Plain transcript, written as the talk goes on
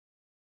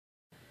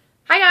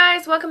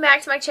guys, welcome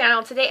back to my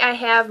channel. Today I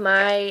have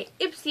my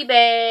Ipsy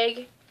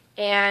bag,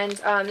 and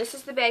this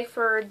is the bag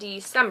for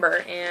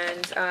December,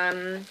 and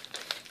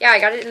yeah, I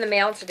got it in the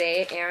mail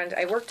today, and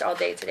I worked all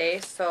day today,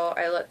 so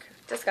I look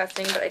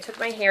disgusting, but I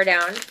took my hair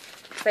down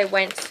because I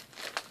went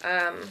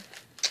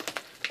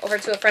over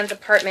to a friend's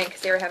apartment because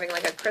they were having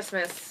like a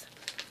Christmas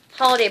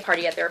holiday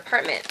party at their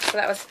apartment, so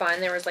that was fun.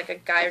 There was like a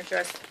guy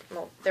dressed,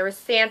 well, there was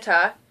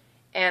Santa,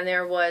 and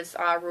there was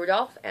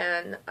Rudolph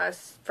and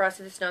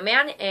Frosty the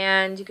Snowman,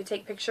 and you could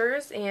take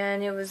pictures,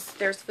 and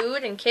there's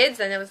food and kids,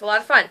 and it was a lot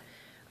of fun.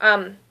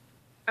 I'm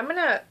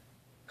gonna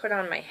put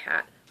on my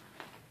hat.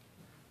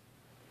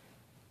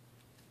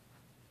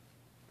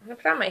 I'm gonna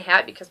put on my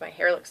hat because my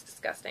hair looks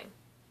disgusting.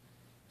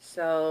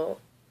 So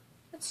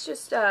let's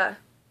just yeah,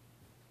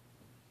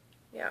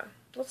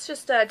 let's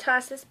just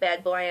toss this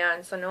bad boy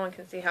on so no one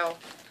can see how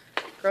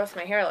gross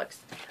my hair looks.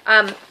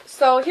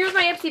 So here's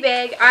my Ipsy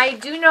bag. I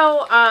do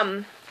know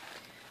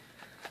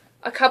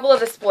a couple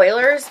of the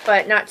spoilers,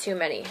 but not too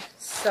many.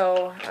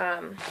 So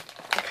I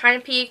kind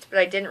of peeked, but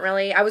I didn't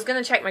really. I was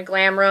going to check my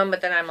glam room,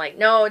 but then I'm like,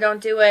 no, don't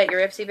do it.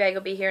 Your Ipsy bag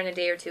will be here in a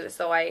day or two.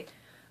 So I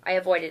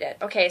avoided it.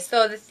 Okay,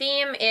 so the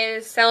theme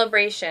is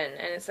celebration,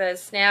 and it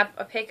says snap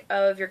a pic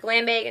of your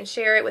glam bag and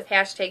share it with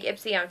hashtag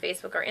Ipsy on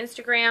Facebook or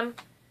Instagram.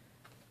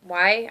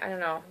 Why? I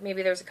don't know.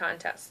 Maybe there's a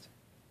contest.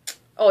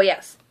 Oh,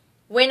 yes.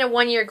 Win a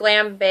 1-year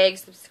glam bag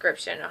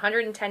subscription,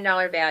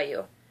 $110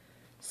 value.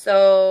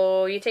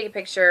 So you take a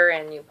picture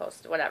and you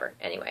post whatever.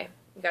 Anyway,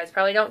 you guys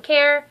probably don't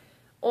care,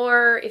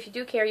 or if you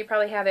do care, you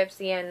probably have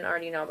Ipsy and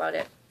already know about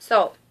it.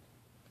 So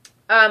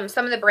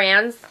some of the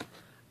brands,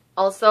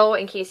 also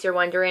in case you're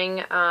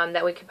wondering,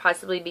 that we could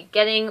possibly be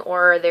getting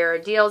or there are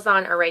deals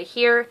on, are right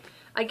here.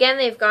 Again,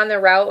 they've gone the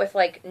route with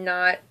like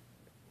not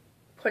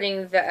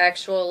putting the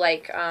actual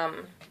like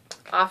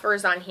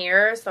offers on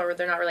here, so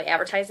they're not really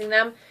advertising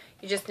them.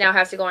 You just now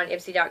have to go on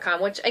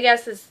Ipsy.com, which I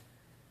guess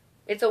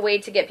it's a way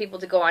to get people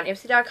to go on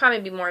Ipsy.com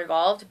and be more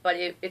involved, but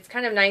it's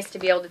kind of nice to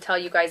be able to tell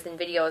you guys in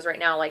videos right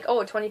now, like,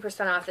 oh,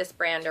 20% off this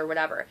brand or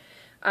whatever.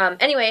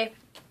 Anyway,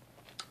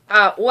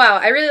 wow,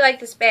 I really like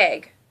this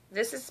bag.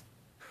 This is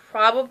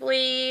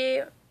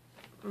probably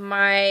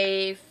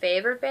my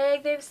favorite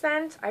bag they've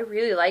sent. I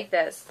really like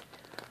this.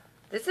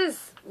 This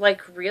is,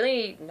 like,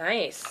 really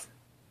nice.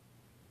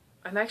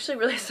 I'm actually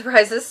really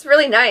surprised. This is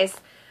really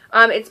nice.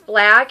 It's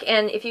black,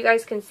 and if you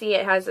guys can see,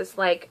 it has this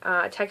like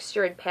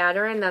textured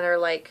pattern that are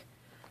like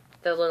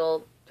they're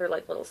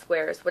like little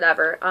squares,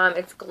 whatever.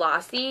 It's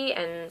glossy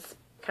and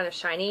kind of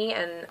shiny,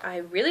 and I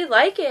really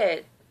like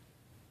it.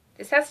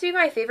 This has to be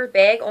my favorite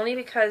bag only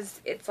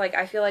because it's like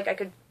I feel like I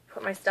could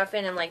put my stuff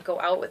in and like go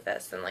out with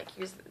this and like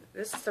use.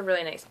 This is a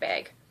really nice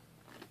bag.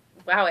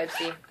 Wow,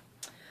 Ipsy.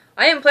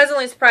 I am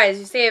pleasantly surprised.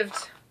 You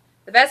saved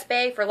the best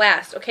bag for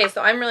last. Okay,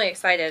 so I'm really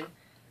excited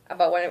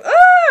about what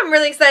I'm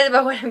really excited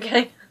about what I'm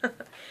getting.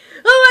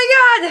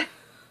 Oh my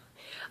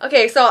god!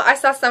 Okay, so I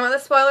saw some of the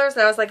spoilers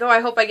and I was like, oh,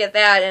 I hope I get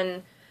that,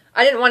 and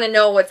I didn't want to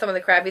know what some of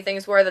the crappy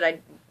things were that I,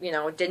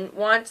 didn't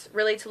want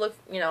really to look,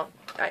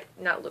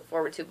 not look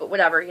forward to, but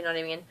whatever, you know what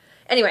I mean?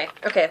 Anyway,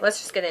 okay, let's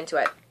just get into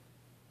it.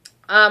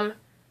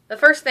 The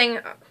first thing,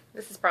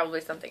 this is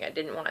probably something I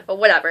didn't want, but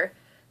whatever.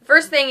 The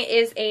first thing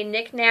is a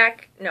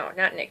knick-knack, no,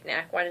 not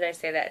knick-knack, why did I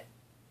say that?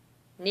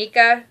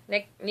 Nika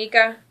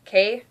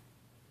K?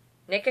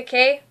 Nika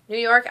K? New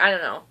York? I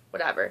don't know,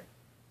 whatever.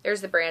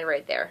 There's the brand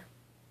right there.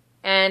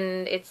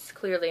 And it's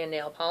clearly a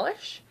nail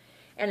polish.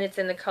 And it's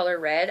in the color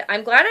red.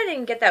 I'm glad I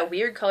didn't get that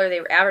weird color they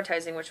were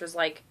advertising, which was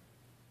like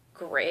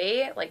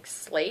gray, like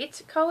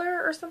slate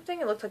color or something.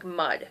 It looked like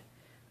mud.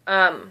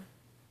 It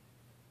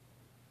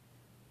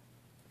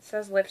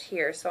says lift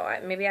here, so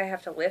maybe I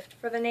have to lift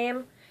for the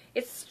name.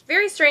 It's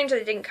very strange that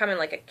it didn't come in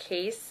like a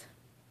case.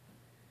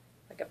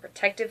 Like a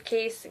protective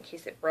case in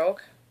case it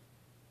broke.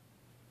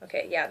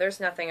 Okay, yeah,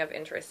 there's nothing of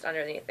interest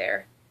underneath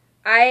there.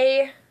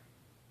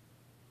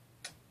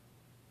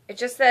 It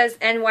just says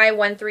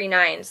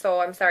NY139, so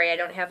I'm sorry I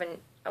don't have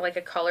like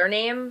a color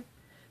name,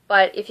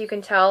 but if you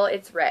can tell,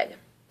 it's red.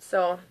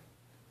 So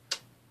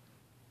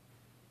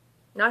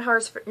not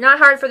hard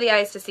for the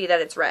eyes to see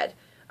that it's red.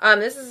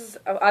 This is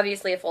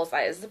obviously a full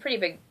size. It's a pretty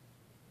big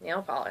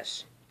nail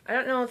polish. I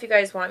don't know if you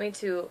guys want me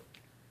to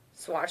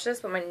swatch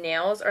this, but my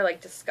nails are like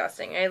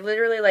disgusting. I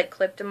literally like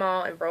clipped them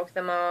all and broke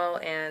them all,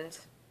 and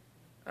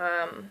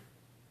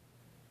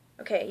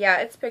okay, yeah,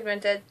 it's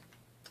pigmented.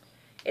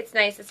 It's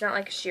nice. It's not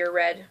like a sheer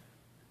red.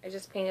 I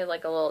just painted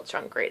like a little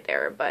chunk right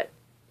there, but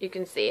you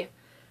can see.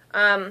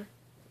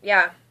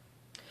 Yeah.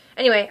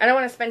 Anyway, I don't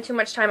want to spend too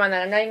much time on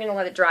that. I'm not even going to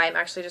let it dry. I'm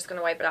actually just going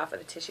to wipe it off with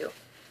a tissue.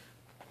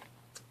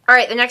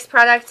 Alright, the next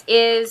product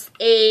is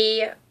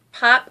a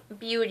Pop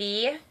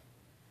Beauty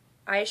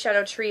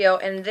eyeshadow trio,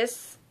 and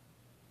this,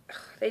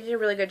 they did a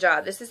really good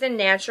job. This is in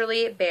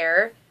Naturally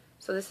Bare,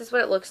 so this is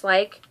what it looks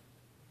like.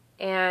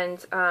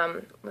 And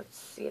let's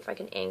see if I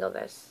can angle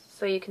this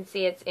so you can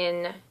see it's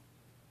in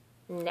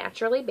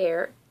Naturally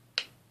Bare.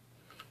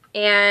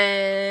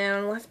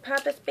 And let's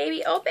pop this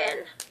baby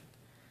open.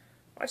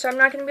 Watch, I'm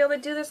not going to be able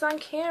to do this on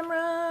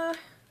camera.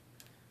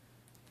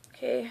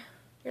 Okay,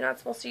 you're not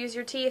supposed to use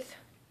your teeth.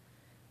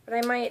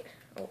 But I might,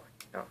 oh,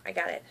 no, I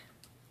got it.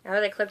 Now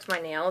that I clipped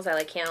my nails, I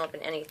like can't open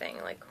anything.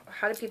 Like,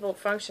 how do people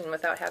function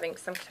without having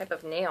some type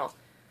of nail?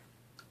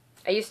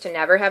 I used to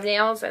never have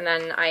nails, and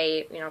then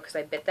I, you know, because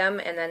I bit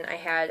them, and then I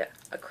had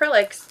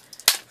acrylics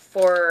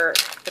for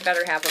the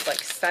better half of like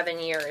 7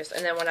 years.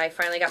 And then when I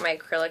finally got my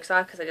acrylics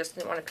off, because I just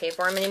didn't want to pay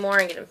for them anymore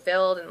and get them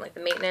filled, and like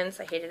the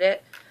maintenance, I hated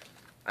it.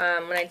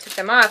 When I took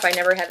them off, I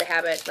never had the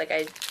habit, like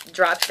I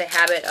dropped the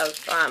habit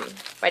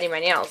of biting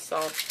my nails. So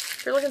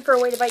if you're looking for a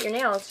way to bite your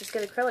nails, just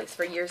get acrylics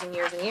for years and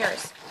years and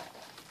years.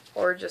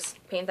 Or just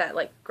paint that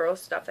like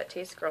gross stuff that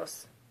tastes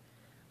gross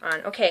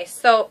on. Okay,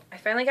 so I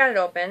finally got it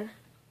open.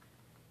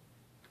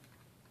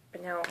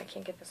 But now I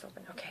can't get this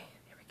open. Okay,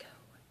 there we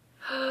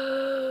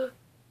go.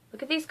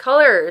 Look at these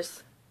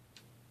colors.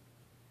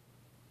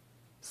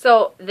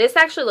 So this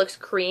actually looks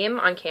cream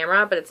on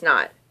camera, but it's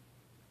not.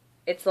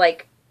 It's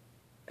like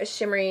a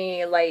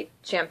shimmery light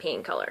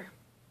champagne color.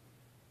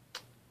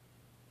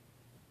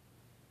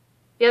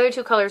 The other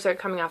two colors are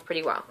coming off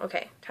pretty well.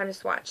 Okay, time to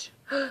swatch.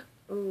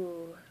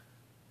 Ooh.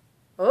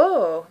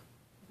 Oh.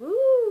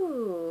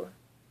 Ooh.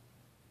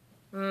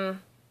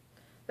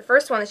 The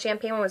first one, the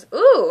champagne one,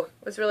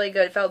 was really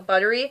good. It felt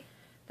buttery.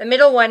 The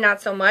middle one, not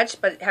so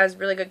much, but it has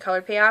really good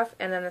color payoff.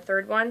 And then the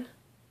third one.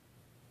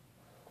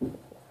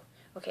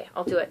 Okay,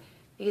 I'll do it.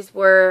 These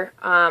were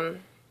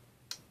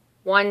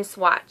one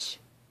swatch.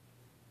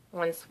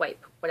 One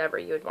swipe, whatever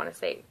you would want to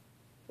say.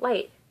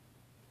 Light.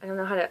 I don't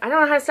know how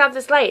to stop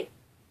this light.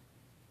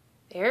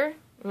 There.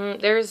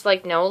 There's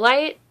like no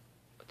light,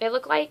 what they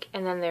look like,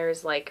 and then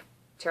there's like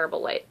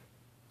terrible light.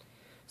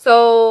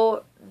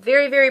 So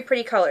very, very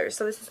pretty colors.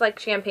 So this is like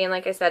champagne,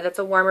 like I said. That's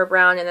a warmer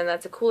brown, and then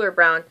that's a cooler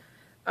brown.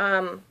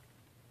 I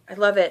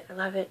love it. I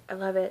love it. I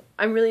love it.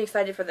 I'm really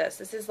excited for this.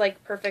 This is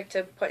like perfect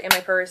to put in my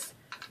purse.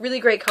 Really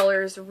great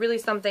colors. Really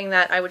something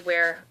that I would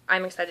wear.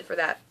 I'm excited for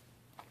that.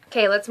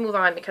 Okay, let's move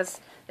on because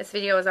this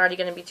video is already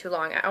going to be too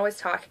long. I always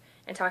talk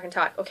and talk and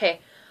talk. Okay,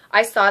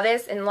 I saw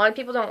this, and a lot of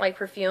people don't like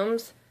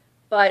perfumes,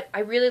 but I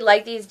really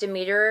like these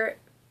Demeter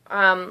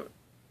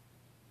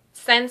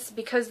scents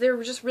because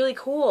they're just really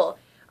cool.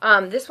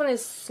 This one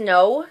is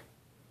Snow,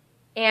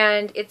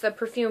 and it's a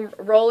perfume,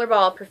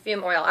 rollerball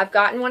perfume oil. I've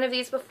gotten one of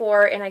these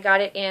before, and I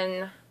got it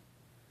in,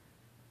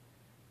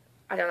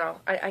 I don't know,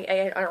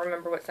 I don't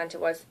remember what scent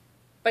it was,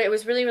 but it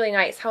was really, really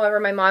nice. However,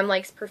 my mom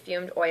likes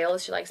perfumed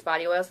oils. She likes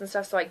body oils and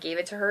stuff, so I gave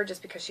it to her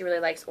just because she really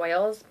likes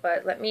oils.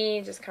 But let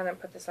me just kind of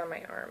put this on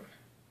my arm.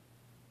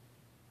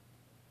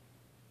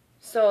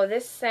 So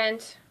this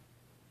scent,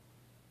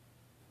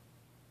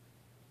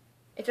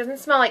 it doesn't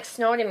smell like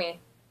snow to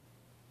me.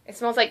 It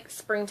smells like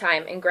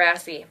springtime and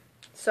grassy.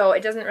 So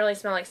it doesn't really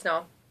smell like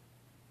snow.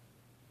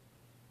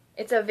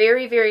 It's a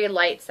very, very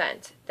light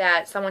scent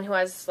that someone who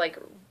has like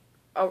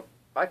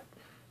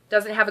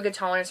doesn't have a good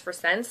tolerance for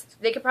scents,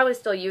 they could probably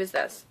still use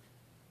this.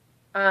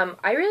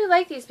 I really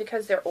like these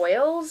because they're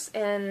oils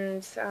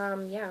and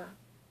yeah.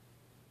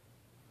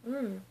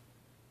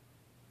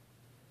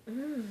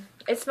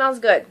 It smells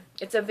good.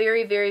 It's a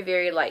very, very,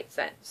 very light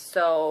scent.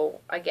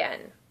 So again,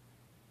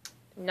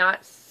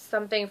 not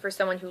something for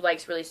someone who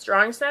likes really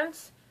strong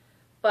scents,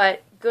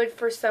 but good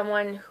for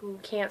someone who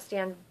can't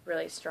stand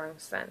really strong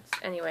scents.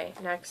 Anyway,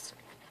 next.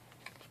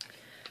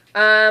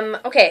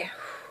 Okay.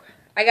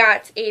 I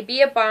got a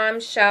Be a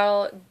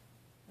Bombshell,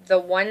 the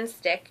one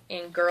stick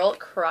in Girl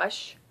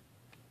Crush.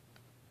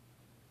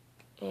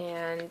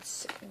 And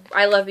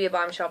I love Be a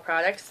Bombshell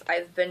products.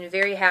 I've been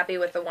very happy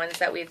with the ones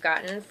that we've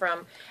gotten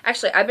from,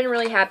 actually, I've been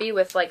really happy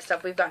with like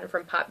stuff we've gotten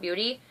from Pop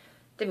Beauty,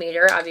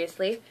 Demeter,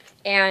 obviously,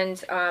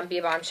 and Be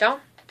a Bombshell.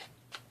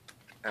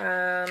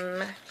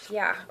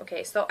 Yeah,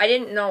 okay, so I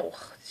didn't know,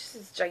 this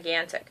is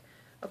gigantic.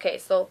 Okay,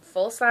 so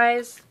full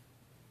size,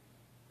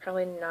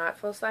 probably not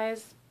full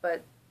size,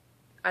 but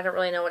I don't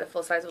really know what a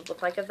full size would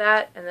look like of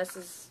that, and this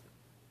is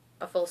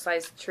a full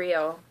size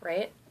trio,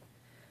 right?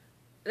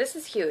 This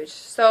is huge.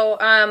 So,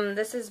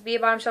 this is Be a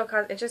Bombshell,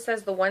 it just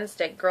says the one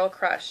stick, Girl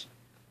Crush.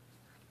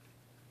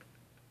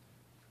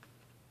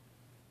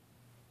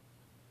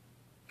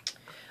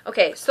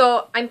 Okay,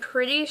 so I'm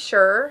pretty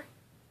sure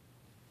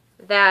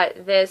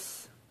that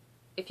this,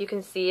 if you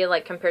can see,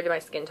 like, compared to my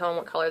skin tone,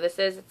 what color this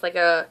is, it's like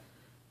a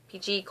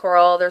peachy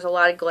coral. There's a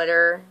lot of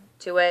glitter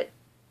to it.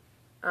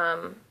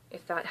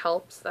 If that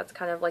helps, that's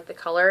kind of like the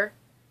color.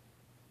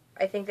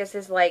 I think this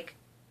is like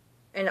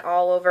an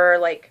all over,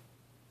 like,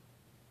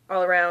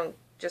 all around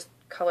just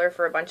color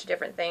for a bunch of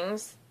different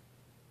things.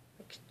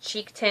 Like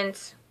cheek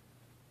tint,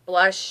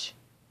 blush.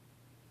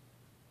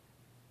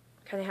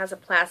 Kind of has a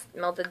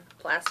melted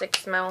plastic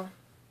smell.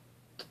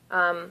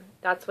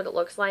 That's what it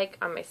looks like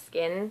on my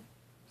skin.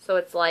 So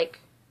it's like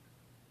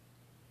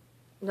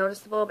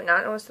noticeable but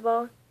not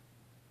noticeable.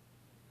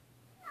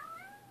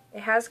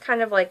 It has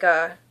kind of like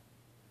a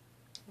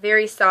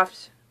very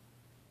soft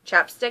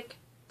chapstick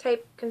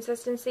type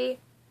consistency.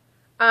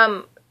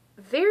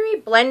 Very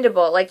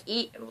blendable, like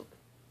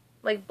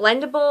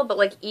blendable, but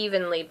like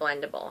evenly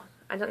blendable.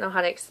 I don't know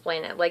how to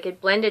explain it. Like it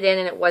blended in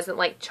and it wasn't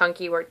like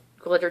chunky where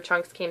glitter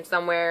chunks came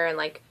somewhere and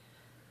like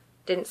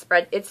didn't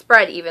spread. It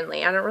spread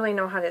evenly. I don't really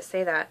know how to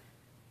say that.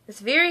 It's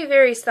very,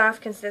 very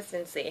soft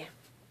consistency.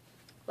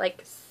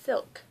 Like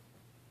silk.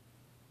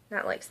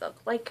 Not like silk.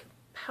 Like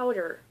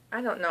powder.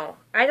 I don't know.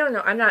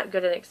 I'm not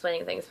good at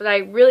explaining things. But I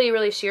really,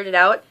 really sheared it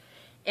out.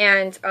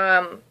 And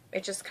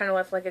it just kind of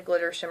left like a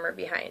glitter shimmer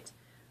behind.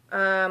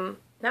 Not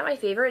my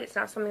favorite. It's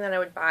not something that I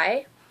would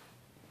buy.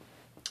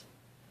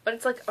 But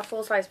it's like a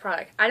full-size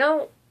product. I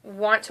don't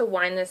want to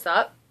wind this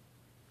up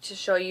to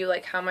show you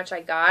like how much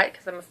I got,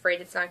 because I'm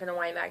afraid it's not going to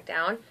wind back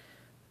down.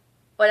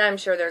 But I'm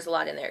sure there's a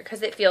lot in there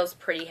because it feels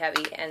pretty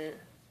heavy and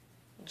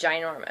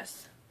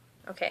ginormous.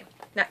 Okay,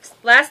 next.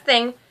 Last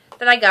thing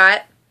that I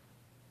got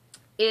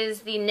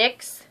is the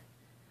NYX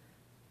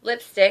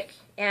lipstick,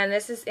 and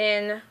this is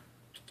in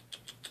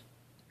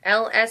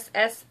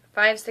LSS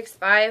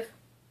 565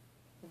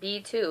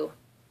 B2.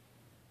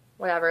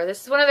 Whatever.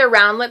 This is one of their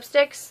round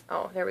lipsticks.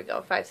 Oh, there we go,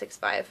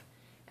 565.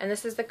 And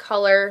this is the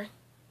color.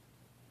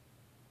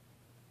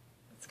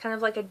 It's kind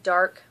of like a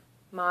dark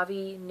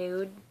mauve-y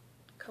nude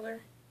color.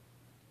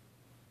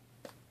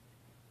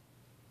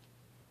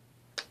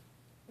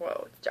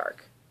 Whoa, it's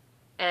dark.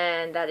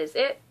 And that is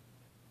it.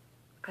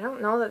 I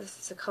don't know that this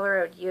is a color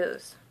I would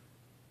use.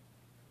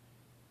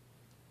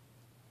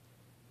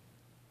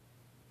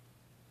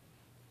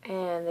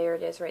 And there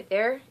it is right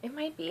there. It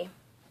might be.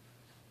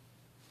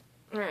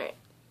 Alright,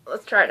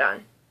 let's try it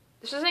on.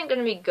 This isn't going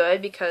to be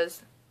good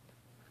because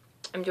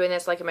I'm doing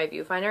this like in my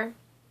viewfinder.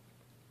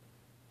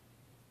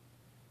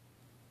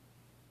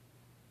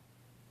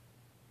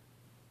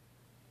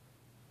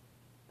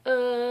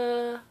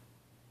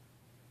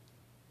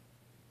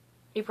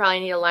 You probably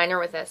need a liner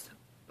with this.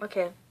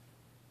 Okay.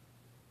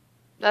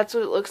 That's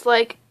what it looks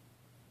like.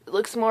 It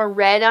looks more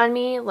red on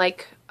me,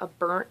 like a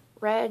burnt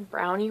red,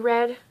 browny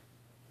red.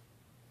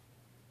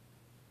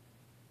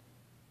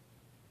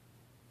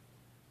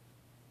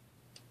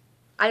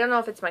 I don't know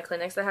if it's my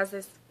Clinics that has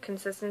this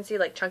consistency,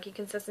 like chunky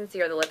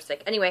consistency, or the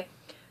lipstick. Anyway,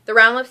 the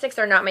round lipsticks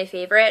are not my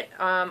favorite.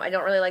 I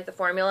don't really like the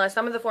formula.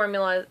 Some of them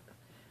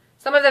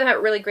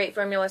have really great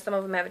formula. Some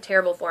of them have a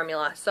terrible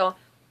formula. So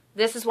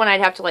this is one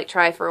I'd have to like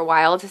try for a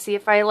while to see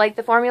if I like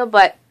the formula.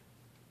 But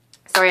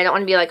sorry, I don't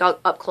want to be like all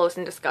up close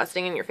and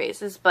disgusting in your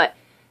faces. But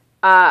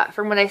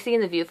from what I see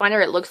in the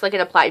viewfinder, it looks like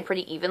it applied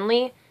pretty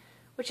evenly,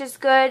 which is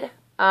good.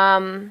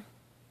 Yeah,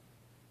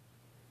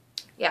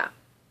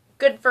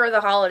 good for the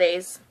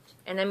holidays.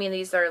 And I mean,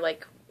 these are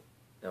like,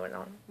 I don't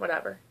know,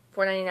 whatever,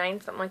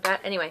 $4.99, something like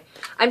that. Anyway,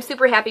 I'm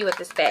super happy with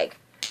this bag.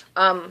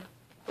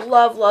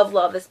 Love, love,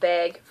 love this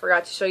bag.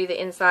 Forgot to show you the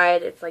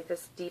inside. It's like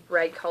this deep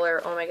red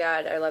color. Oh my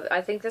god, I love it.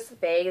 I think this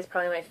bag is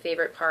probably my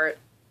favorite part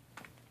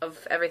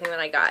of everything that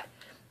I got.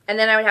 And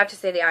then I would have to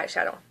say the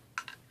eyeshadow.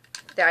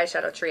 The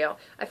eyeshadow trio.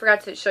 I forgot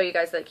to show you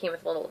guys that it came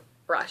with a little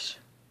brush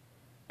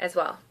as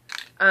well,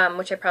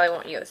 which I probably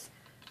won't use.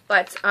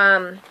 But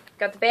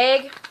got the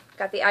bag,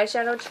 got the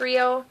eyeshadow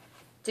trio,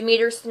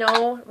 Demeter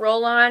Snow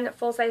roll-on,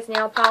 full-size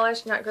nail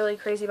polish. Not really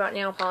crazy about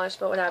nail polish,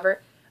 but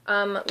whatever.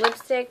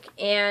 Lipstick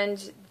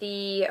and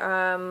the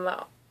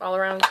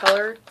all-around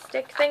color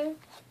stick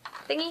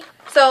thingy.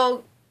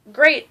 So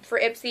great for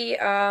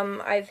Ipsy.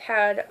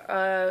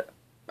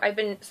 I've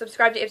been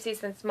subscribed to Ipsy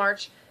since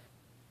March.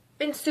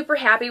 Been super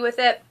happy with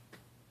it.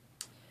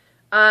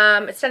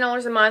 It's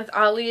 $10 a month.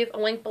 I'll leave a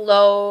link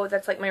below.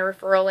 That's like my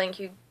referral link.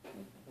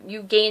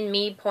 You gain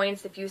me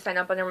points if you sign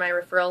up under my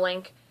referral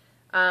link.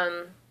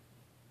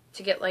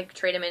 To get like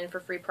trade them in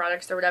for free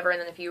products or whatever, and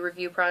then if you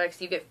review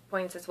products you get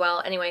points as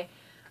well. Anyway,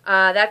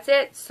 that's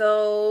it.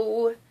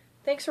 So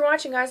thanks for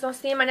watching, guys. I'll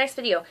see you in my next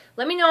video.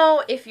 Let me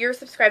know if you're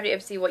subscribed to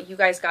Ipsy what you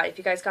guys got. If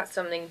you guys got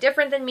something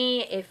different than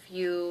me, if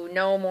you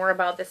know more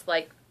about this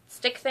like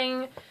stick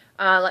thing,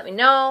 let me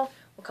know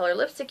what color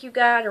lipstick you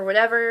got or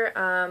whatever.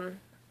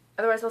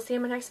 Otherwise I'll see you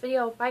in my next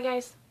video. Bye,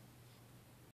 guys.